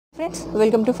Friends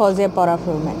welcome to Fauzia power of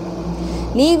women.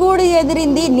 నీ గూడు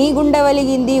ఎదిరింది నీ గుండె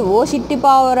వలిగింది ఓ చిట్టి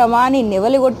పావురమా నీ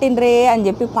నెవలి కొట్టిండ్రే అని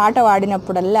చెప్పి పాట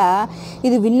పాడినప్పుడల్లా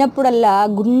ఇది విన్నప్పుడల్లా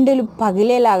గుండెలు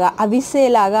పగిలేలాగా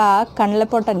అవిసేలాగా కండ్ల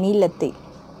పొట్ట నీళ్ళెత్తాయి.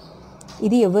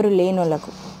 ఇది ఎవరు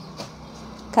లేనోళ్ళకు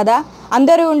కదా,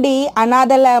 అందరూ ఉండి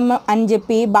అనాథలం అని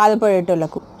చెప్పి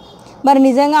బాధపడేటోళ్ళకు. మరి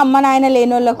నిజంగా అమ్మ నాయన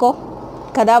లేనోళ్ళకో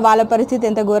కదా, వాళ్ళ పరిస్థితి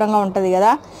ఎంత ఘోరంగా ఉంటుంది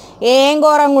కదా. ఏం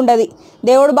ఘోరంగా ఉండదు.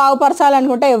 దేవుడు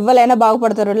బాగుపరచాలనుకుంటే ఎవరైనా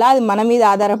బాగుపడతారు, అది మన మీద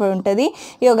ఆధారపడి ఉంటుంది.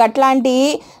 ఇక అట్లాంటి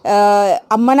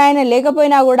అమ్మ నాయన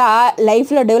లేకపోయినా కూడా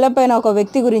లైఫ్లో డెవలప్ అయిన ఒక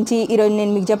వ్యక్తి గురించి ఈరోజు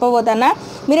నేను మీకు చెప్పబోతున్నా.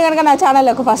 మీరు కనుక నా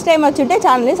ఛానల్లోకి ఫస్ట్ టైం వచ్చుంటే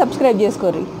ఛానల్ని సబ్స్క్రైబ్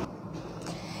చేసుకోర్రి.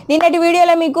 నిన్నటి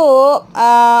వీడియోలో మీకు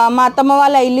మా అత్తమ్మ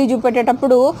వాళ్ళ ఇల్లు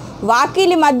చూపెట్టేటప్పుడు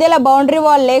వాకిలి మధ్యలో బౌండరీ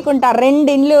వాల్ లేకుండా రెండు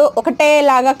ఇండ్లు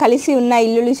ఒకటేలాగా కలిసి ఉన్న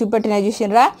ఇల్లులు చూపెట్టిన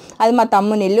చూసినరా, అది మా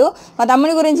తమ్ముని ఇల్లు. మా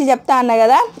తమ్ముని గురించి చెప్తా అన్నా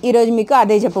కదా, ఈరోజు మీకు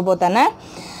అదే చెప్పబోతాను.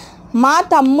 మా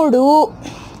తమ్ముడు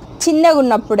చిన్నగా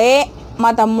ఉన్నప్పుడే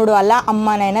మా తమ్ముడు వల్ల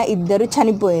అమ్మ నాయన ఇద్దరు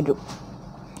చనిపోయినరు.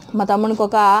 మా తమ్మునికి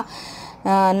ఒక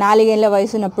 4 ఏళ్ళ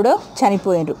వయసు ఉన్నప్పుడు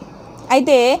చనిపోయినరు.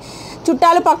 అయితే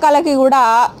చుట్టాల పక్కలకి కూడా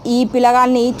ఈ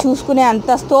పిల్లగాన్ని చూసుకునే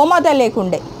అంత స్తోమత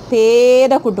లేకుండే,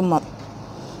 పేద కుటుంబం.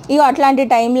 ఇక అట్లాంటి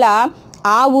టైంలో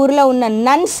ఆ ఊరిలో ఉన్న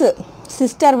నన్స్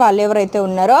సిస్టర్ వాళ్ళు ఎవరైతే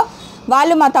ఉన్నారో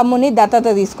వాళ్ళు మా తమ్ముని దత్తత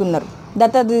తీసుకున్నారు.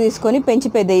 దత్తత తీసుకొని పెంచి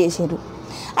పెద్ద చేసారు.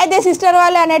 అయితే సిస్టర్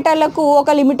వాళ్ళు అనేటోళ్ళకు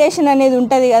ఒక లిమిటేషన్ అనేది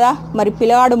ఉంటుంది కదా. మరి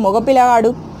పిల్లగాడు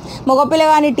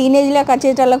మగపిల్లగాని టీనేజ్లోకి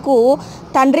వచ్చేటోళ్ళకు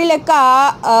తండ్రి లెక్క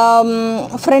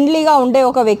ఫ్రెండ్లీగా ఉండే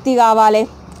ఒక వ్యక్తి కావాలి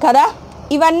కదా.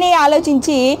 ఇవన్నీ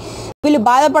ఆలోచించి వీళ్ళు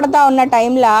బాధపడతా ఉన్న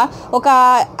టైంలో ఒక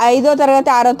 5వ తరగతి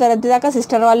 6వ తరగతి దాకా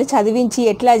సిస్టర్ వాళ్ళు చదివించి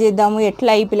ఎట్లా చేద్దాము,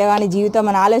 ఎట్లా ఈ పిల్లగాని జీవితం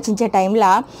అని ఆలోచించే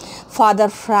టైంలో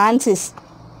ఫాదర్ ఫ్రాన్సిస్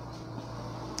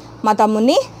మా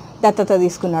తమ్ముని దత్తత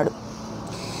తీసుకున్నాడు.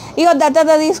 ఇక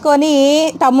దత్తత తీసుకొని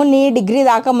తమ్ముని డిగ్రీ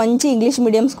దాకా మంచి ఇంగ్లీష్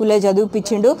మీడియం స్కూల్లో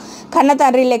చదివిపించిండు. కన్న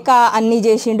తండ్రి లెక్క అన్నీ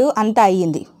చేసిండు, అంతా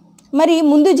అయ్యింది. మరి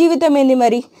ముందు జీవితం ఏంది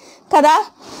మరి కదా,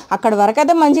 అక్కడ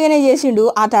వరకైతే మంచిగానే చేసిండు.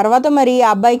 ఆ తర్వాత మరి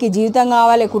ఆ అబ్బాయికి జీవితం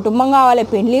కావాలి, కుటుంబం కావాలి,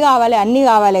 పెళ్ళి కావాలి, అన్నీ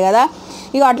కావాలి కదా.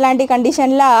 ఇక అట్లాంటి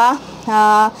కండిషన్లో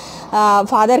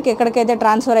ఫాదర్కి ఎక్కడికైతే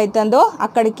ట్రాన్స్ఫర్ అవుతుందో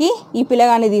అక్కడికి ఈ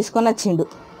పిల్లగాన్ని తీసుకొని వచ్చిండు.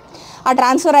 ఆ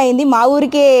ట్రాన్స్ఫర్ అయింది మా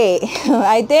ఊరికే.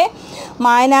 అయితే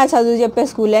మా ఆయన చదువు చెప్పే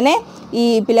స్కూల్లోనే ఈ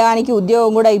పిల్లగానికి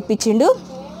ఉద్యోగం కూడా ఇప్పించిండు.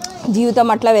 జీవితం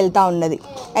అట్లా వెళ్తూ ఉన్నది.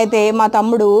 అయితే మా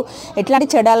తమ్ముడు ఎట్లాంటి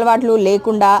చెడు అలవాట్లు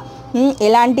లేకుండా,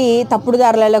 ఎలాంటి తప్పుడు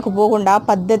దారులకు పోకుండా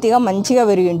పద్ధతిగా మంచిగా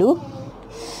పెరిగిండు.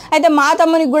 అయితే మా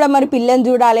తమ్మునికి కూడా మరి పిల్లని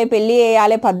చూడాలి, పెళ్ళి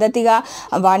చేయాలి పద్ధతిగా,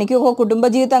 వానికి ఒక కుటుంబ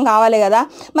జీవితం కావాలి కదా.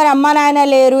 మరి అమ్మ నాయన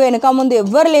లేరు, వెనక ముందు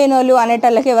ఎవ్వరు లేనోళ్ళు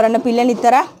అనేటోళ్ళకి ఎవరన్నా పిల్లని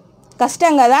ఇస్తారా?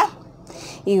 కష్టం కదా.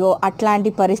 ఇగో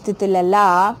అట్లాంటి పరిస్థితులల్లో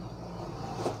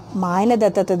మా ఆయన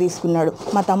దత్తత తీసుకున్నాడు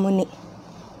మా తమ్ముని.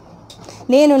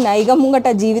 నేనున్నా ఇక ముంగట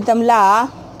జీవితంలో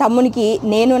తమ్మునికి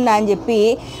నేనున్నా అని చెప్పి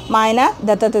మా ఆయన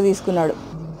దత్తత తీసుకున్నాడు.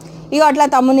 ఇక అట్లా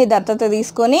తమ్ముని దత్తత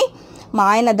తీసుకొని మా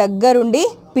ఆయన దగ్గరుండి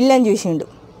పిల్లని చూసిండు.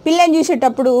 పిల్లని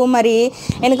చూసేటప్పుడు మరి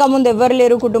వెనక ముందు ఎవరు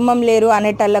లేరు, కుటుంబం లేరు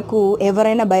అనేటోళ్ళకు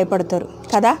ఎవరైనా భయపడతారు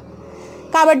కదా.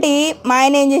 కాబట్టి మా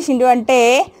ఆయన ఏం చేసిండు అంటే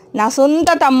నా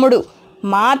సొంత తమ్ముడు,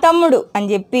 మా తమ్ముడు అని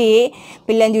చెప్పి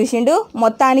పిల్లని చూసిండు.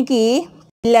 మొత్తానికి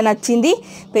పిల్ల నచ్చింది,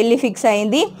 పెళ్ళి ఫిక్స్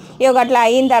అయింది. ఇక అట్లా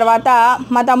అయిన తర్వాత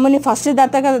మా తమ్ముని ఫస్ట్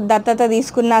దత్తత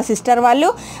తీసుకున్న సిస్టర్ వాళ్ళు,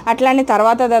 అట్లానే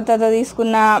తర్వాత దత్తత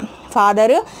తీసుకున్న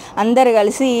ఫాదరు అందరు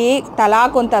కలిసి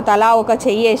తలా ఒక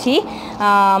చెయ్యేసి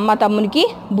మా తమ్మునికి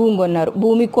భూమి కొన్నారు.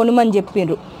 భూమి కొనుమని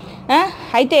చెప్పిండ్రు.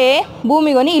 అయితే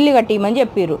భూమి కొని ఇల్లు కట్టిమని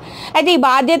చెప్పారు. అయితే ఈ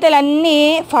బాధ్యతలన్నీ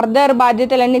ఫర్దర్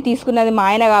బాధ్యతలన్నీ తీసుకున్నది మా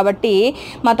ఆయన కాబట్టి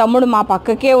మా తమ్ముడు మా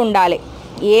పక్కకే ఉండాలి,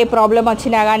 ఏ ప్రాబ్లం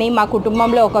వచ్చినా కానీ మా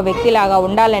కుటుంబంలో ఒక వ్యక్తిలాగా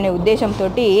ఉండాలనే ఉద్దేశంతో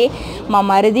మా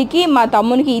మరిదికి మా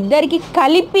తమ్మునికి ఇద్దరికి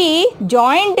కలిపి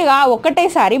జాయింట్గా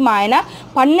ఒకటేసారి మా ఆయన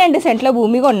 12 సెంట్ల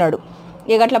భూమి కొన్నాడు.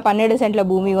 ఇక అట్లా 12 సెంట్ల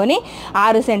భూమి కొని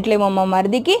 6 సెంట్లేమో మా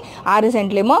మరిదికి, 6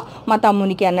 సెంట్లేమో మా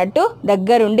తమ్మునికి అన్నట్టు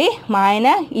దగ్గరుండి మా ఆయన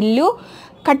ఇల్లు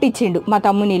కట్టించిండు, మా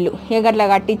తమ్ముని ఇల్లు. ఇక అట్లా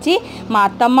కట్టించి మా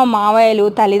అత్తమ్మ మావయ్యలు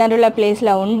తల్లిదండ్రుల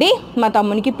ప్లేస్లో ఉండి మా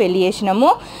తమ్మునికి పెళ్ళి చేసినాము.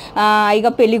 ఇక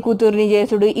పెళ్లి కూతుర్ని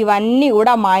చేసుడు ఇవన్నీ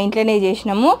కూడా మా ఇంట్లోనే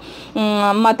చేసినాము.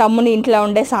 మా తమ్ముని ఇంట్లో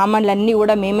ఉండే సామాన్లన్నీ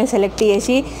కూడా మేమే సెలెక్ట్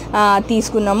చేసి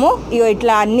తీసుకున్నాము. ఇక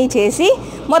ఇట్లా అన్నీ చేసి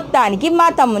మొత్తానికి మా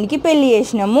తమ్మునికి పెళ్ళి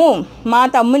చేసినాము. మా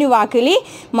తమ్ముని వాకిలి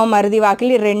మా మరిది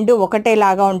వాకిలి రెండు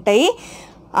ఒకటేలాగా ఉంటాయి.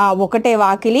 ఒకటే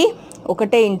వాకిలి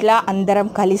ఒకటే ఇంట్లో అందరం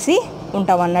కలిసి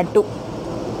ఉంటాం అన్నట్టు.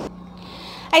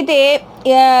 అయితే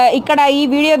ఇక్కడ ఈ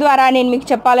వీడియో ద్వారా నేను మీకు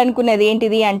చెప్పాలనుకున్నది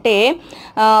ఏంటిది అంటే,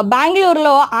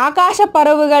 బెంగళూరులో ఆకాశ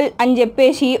పరువుగల్ అని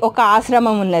చెప్పేసి ఒక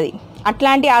ఆశ్రమం ఉన్నది.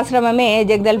 అట్లాంటి ఆశ్రమమే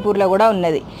జగదల్పూర్లో కూడా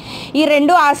ఉన్నది. ఈ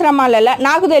రెండు ఆశ్రమాలలో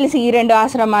నాకు తెలిసి ఈ రెండు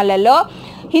ఆశ్రమాలలో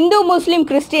హిందూ ముస్లిం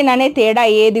క్రిస్టియన్ అనే తేడా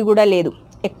ఏది కూడా లేదు.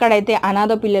 ఎక్కడైతే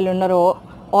అనాథ పిల్లలు ఉన్నారో,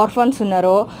 ఆర్ఫన్స్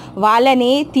ఉన్నారో వాళ్ళని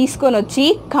తీసుకొని వచ్చి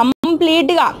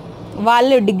కంప్లీట్గా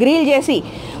వాళ్ళు డిగ్రీలు చేసి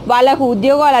వాళ్ళకు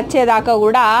ఉద్యోగాలు వచ్చేదాకా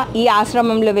కూడా ఈ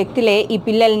ఆశ్రమంలో వ్యక్తులే ఈ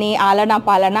పిల్లల్ని ఆలనా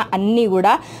పాలన అన్నీ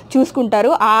కూడా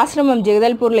చూసుకుంటారు. ఆ ఆశ్రమం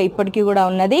జగదల్పూర్లో ఇప్పటికీ కూడా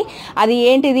ఉన్నది. అది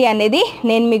ఏంటిది అనేది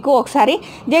నేను మీకు ఒకసారి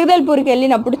జగదల్పూర్కి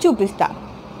వెళ్ళినప్పుడు చూపిస్తాను.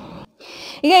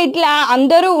 ఇక ఇట్లా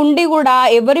అందరూ ఉండి కూడా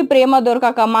ఎవరి ప్రేమ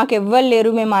దొరకక మాకు ఎవ్వరు లేరు,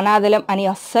 మేము అనాథలం అని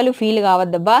అస్సలు ఫీల్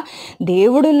కావద్దబ్బా.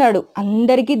 దేవుడున్నాడు,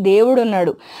 అందరికీ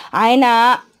దేవుడున్నాడు. ఆయన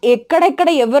ఎక్కడెక్కడ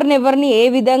ఎవరిని ఏ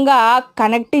విధంగా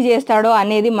కనెక్ట్ చేస్తాడో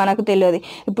అనేది మనకు తెలియదు.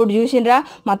 ఇప్పుడు చూసినరా,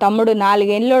 మా తమ్ముడు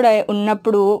 4 ఏళ్ళు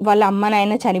ఉన్నప్పుడు వాళ్ళ అమ్మ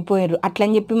నాయన చనిపోయినరు.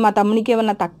 అట్లని చెప్పి మా తమ్మునికి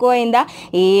ఏమన్నా తక్కువ అయిందా?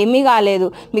 ఏమీ కాలేదు.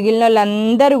 మిగిలిన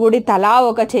వాళ్ళందరూ కూడా తలా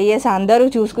ఒక చెయ్యేసి అందరూ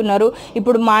చూసుకున్నారు.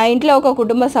 ఇప్పుడు మా ఇంట్లో ఒక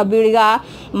కుటుంబ సభ్యుడిగా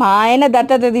మా ఆయన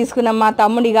దత్తత తీసుకున్న మా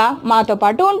తమ్ముడిగా మాతో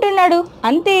పాటు ఉంటున్నాడు,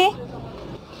 అంతే.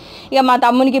 ఇక మా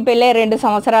తమ్మునికి పెళ్ళి 2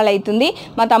 సంవత్సరాలు అవుతుంది.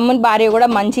 మా తమ్ముని భార్య కూడా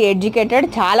మంచి ఎడ్యుకేటెడ్,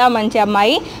 చాలా మంచి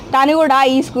అమ్మాయి. తను కూడా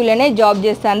ఈ స్కూల్లోనే జాబ్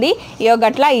చేస్తుంది. ఇక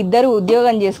గట్లా ఇద్దరు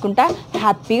ఉద్యోగం చేసుకుంటా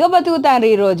హ్యాపీగా బతుకుతారు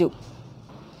ఈరోజు.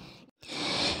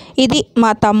 ఇది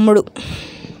మా తమ్ముడు.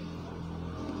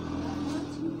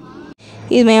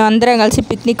 ఇది మేమందరం కలిసి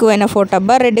పిక్నిక్ పోయిన ఫోటో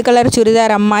అబ్బా. రెడ్ కలర్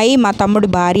చురిదార్ అమ్మాయి మా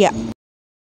తమ్ముడి భార్య.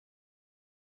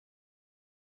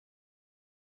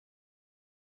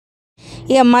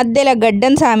 ఇక మధ్యలో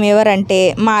గడ్డన్ స్వామి ఎవరంటే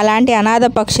మా అలాంటి అనాథ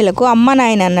పక్షులకు అమ్మ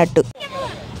నాయన అన్నట్టు.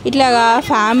 ఇట్లాగా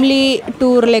ఫ్యామిలీ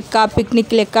టూర్ లెక్క,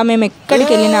 పిక్నిక్ లెక్క మేము ఎక్కడికి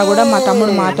వెళ్ళినా కూడా మా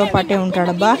తమ్ముడు మాతో పాటే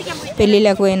ఉంటాడబ్బా.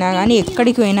 పెళ్ళిళ్ళకి పోయినా కానీ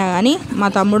ఎక్కడికి పోయినా కానీ మా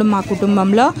తమ్ముడు మా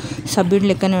కుటుంబంలో సభ్యుడు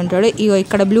లెక్కనే ఉంటాడు. ఇగో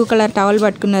ఇక్కడ బ్లూ కలర్ టవల్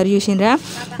పట్టుకున్నారు చూసినరా,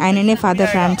 ఆయననే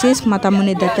ఫాదర్ ఫ్రాన్సిస్. మా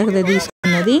తమ్ముడిని దత్తత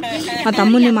తీసుకున్నది. మా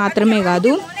తమ్ముడిని మాత్రమే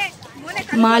కాదు,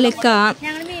 మా లెక్క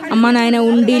అమ్మ నాయన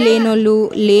ఉండి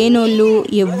లేనోళ్ళు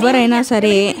ఎవరైనా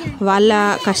సరే వాళ్ళ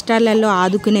కష్టాలలో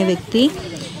ఆదుకునే వ్యక్తి.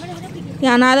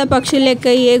 అనాథ పక్షుల లెక్క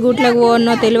ఏ గుట్లకు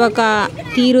పోనో తెలియక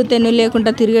తీరు తెన్ను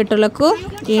లేకుండా తిరిగేటోళ్ళకు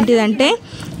ఏంటిదంటే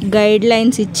గైడ్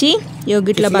లైన్స్ ఇచ్చి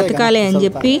గిట్లా బతకాలి అని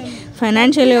చెప్పి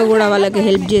ఫైనాన్షియల్గా కూడా వాళ్ళకి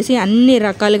హెల్ప్ చేసి అన్ని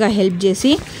రకాలుగా హెల్ప్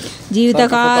చేసి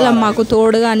జీవితకాలం మాకు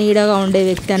తోడుగా నీడగా ఉండే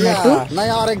వ్యక్తి అన్నట్టు.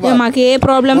 మాకు ఏ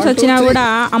ప్రాబ్లమ్స్ వచ్చినా కూడా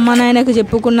అమ్మ నాయనకు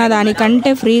చెప్పుకున్న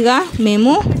దానికంటే ఫ్రీగా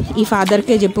మేము ఈ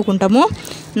ఫాదర్కే చెప్పుకుంటాము.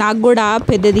 నాకు కూడా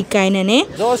పెద్ద దిక్కు ఆయననే.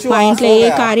 మా ఇంట్లో ఏ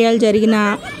కార్యాలు జరిగినా,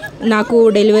 నాకు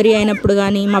డెలివరీ అయినప్పుడు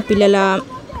కానీ, మా పిల్లల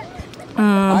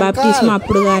బాప్టిజం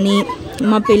అప్పుడు కానీ,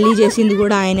 మా పెళ్ళి చేసింది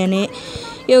కూడా ఆయననే.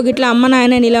 ఇట్లా అమ్మ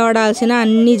నాయన నిలబడాల్సిన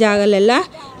అన్ని జాగాలల్లో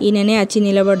ఈయననే వచ్చి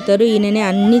నిలబడతారు, ఈయననే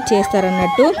అన్నీ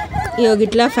చేస్తారన్నట్టు.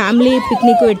 ఇట్లా ఫ్యామిలీ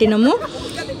పిక్నిక్ పెట్టినాము.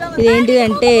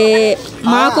 ఇదేంటిదంటే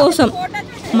మా కోసం,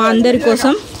 మా అందరి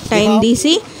కోసం టైం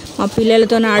తీసి మా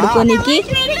పిల్లలతో ఆడుకోనికి,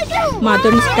 మాతో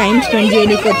టైం స్పెండ్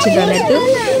చేయడానికి వచ్చింది అన్నట్టు.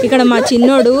 ఇక్కడ మా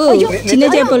చిన్నోడు చిన్న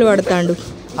చేపలు పడతాడు.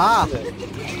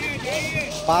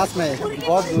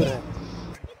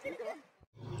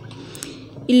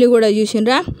 ఇల్లు కూడా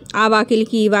చూసినరా, ఆ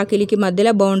వాకిలికి ఈ వాకిలికి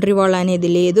మధ్యలో బౌండరీ వాల్ అనేది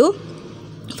లేదు.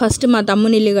 ఫస్ట్ మా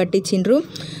తమ్ముని ఇల్లు కట్టించిండ్రు.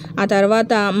 ఆ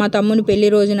తర్వాత మా తమ్ముని పెళ్లి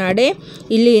రోజు నాడే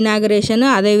ఇల్లు ఇనాగరేషన్,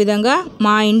 అదేవిధంగా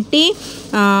మా ఇంటి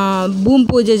భూమి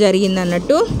పూజ జరిగింది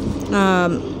అన్నట్టు.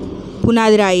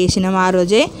 పునాది రాయేసినాం ఆ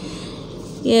రోజే.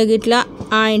 ఇట్లా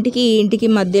ఆ ఇంటికి ఈ ఇంటికి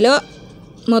మధ్యలో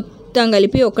మొత్తం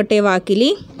కలిపి ఒకటే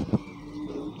వాకిలి.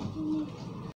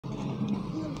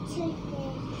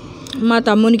 మా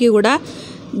తమ్మునికి కూడా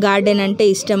గార్డెన్ అంటే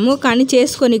ఇష్టము, కానీ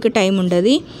చేసుకోనికి టైం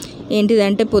ఉండదు.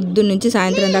 ఏంటిదంటే పొద్దున్న నుంచి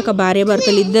సాయంత్రం దాకా భార్య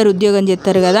భర్తలు ఇద్దరు ఉద్యోగం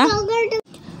చేస్తారు కదా,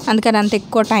 అందుకని అంత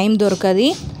ఎక్కువ టైం దొరకదు.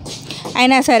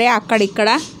 అయినా సరే అక్కడిక్కడ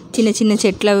చిన్న చిన్న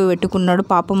చెట్లు అవి పెట్టుకున్నాడు,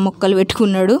 పాపం మొక్కలు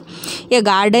పెట్టుకున్నాడు. ఇక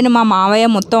గార్డెన్ మా మావయ్య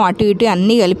మొత్తం అటు ఇటు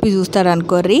అన్నీ కలిపి చూస్తారు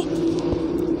అనుకోర్రి.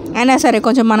 అయినా సరే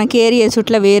కొంచెం మన కేర్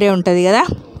చేసుట్లా వేరే ఉంటుంది కదా.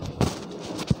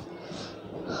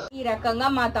 ఈ రకంగా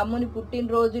మా తమ్ముని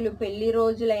పుట్టినరోజులు, పెళ్లి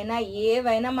రోజులైనా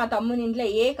ఏవైనా, మా తమ్ముని ఇంట్లో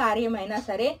ఏ కార్యమైనా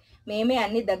సరే మేమే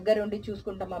అన్ని దగ్గరుండి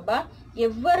చూసుకుంటాం అబ్బా.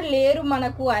 ఎవ్వరు లేరు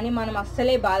మనకు అని మనం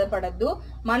అస్సలే బాధపడద్దు.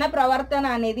 మన ప్రవర్తన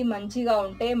అనేది మంచిగా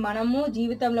ఉంటే మనము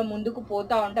జీవితంలో ముందుకు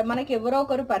పోతా ఉంటాం. మనకి ఎవరో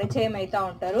ఒకరు పరిచయం అవుతూ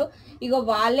ఉంటారు, ఇగో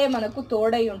వాళ్ళే మనకు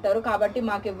తోడై ఉంటారు. కాబట్టి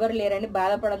మాకెవ్వరు లేరని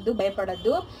బాధపడద్దు,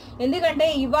 భయపడద్దు. ఎందుకంటే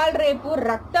ఇవాళ రేపు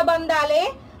రక్త బంధాలే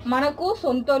మనకు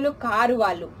సొంతోళ్ళు కారు.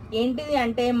 వాళ్ళు ఏంటిది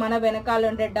అంటే మన వెనకాల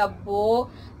ఉండే డబ్బు,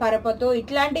 పరపతో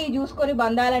ఇట్లాంటివి చూసుకొని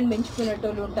బంధాలను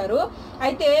పెంచుకునేటోళ్ళు ఉంటారు.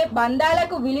 అయితే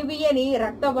బంధాలకు విలువియని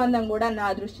రక్తబంధం కూడా నా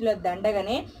దృష్టిలో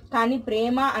దండగనే. కానీ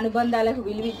ప్రేమ అనుబంధాలకు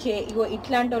విలువిచ్చే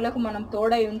ఇట్లాంటి వాళ్ళకు మనం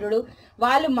తోడై ఉండు,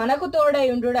 వాళ్ళు మనకు తోడై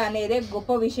ఉండు అనేదే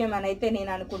గొప్ప విషయం అని అయితే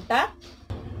నేను అనుకుంటా.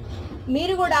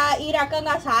 మీరు కూడా ఈ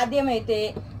రకంగా సాధ్యమైతే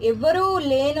ఎవరూ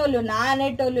లేనోళ్ళు, నా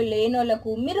అనేటోళ్ళు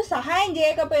లేనోళ్ళకు మీరు సహాయం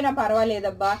చేయకపోయినా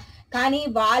పర్వాలేదబ్బా. కానీ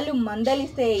వాళ్ళు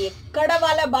మందలిస్తే ఎక్కడ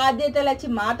వాళ్ళ బాధ్యతలు వచ్చి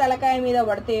మా తలకాయ మీద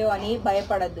పడతాయో అని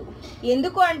భయపడద్దు.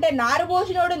 ఎందుకు అంటే నారు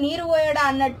పోసినోడు నీరు పోయడా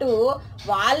అన్నట్టు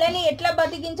వాళ్ళని ఎట్లా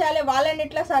బతికించాలి, వాళ్ళని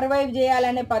ఎట్లా సర్వైవ్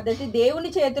చేయాలనే పద్ధతి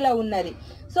దేవుని చేతిలో ఉన్నది.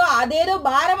 సో అదేదో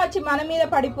భారం వచ్చి మన మీద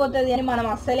పడిపోతుంది అని మనం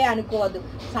అస్సలే అనుకోవద్దు.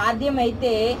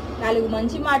 సాధ్యమైతే 4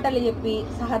 మంచి మాటలు చెప్పి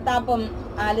సహతాపం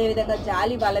అదేవిధంగా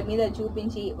జాలి వాళ్ళ మీద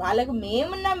చూపించి వాళ్ళకు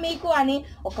మేమున్నాం మీకు అని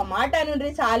ఒక మాట నుండి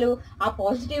చాలు. ఆ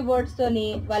పాజిటివ్ వర్డ్స్తోని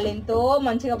వాళ్ళు ఎంతో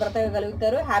మంచిగా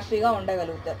బ్రతకగలుగుతారు, హ్యాపీగా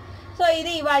ఉండగలుగుతారు. సో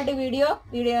ఇది ఇవాళ వీడియో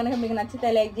కనుక మీకు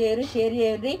నచ్చితే లైక్ చేయరు, షేర్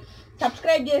చేయరు,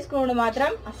 సబ్స్క్రైబ్ చేసుకోండి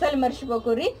మాత్రం అస్సలు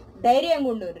మర్చిపోకుర్రి. ధైర్యంగా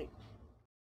ఉండుర్రి.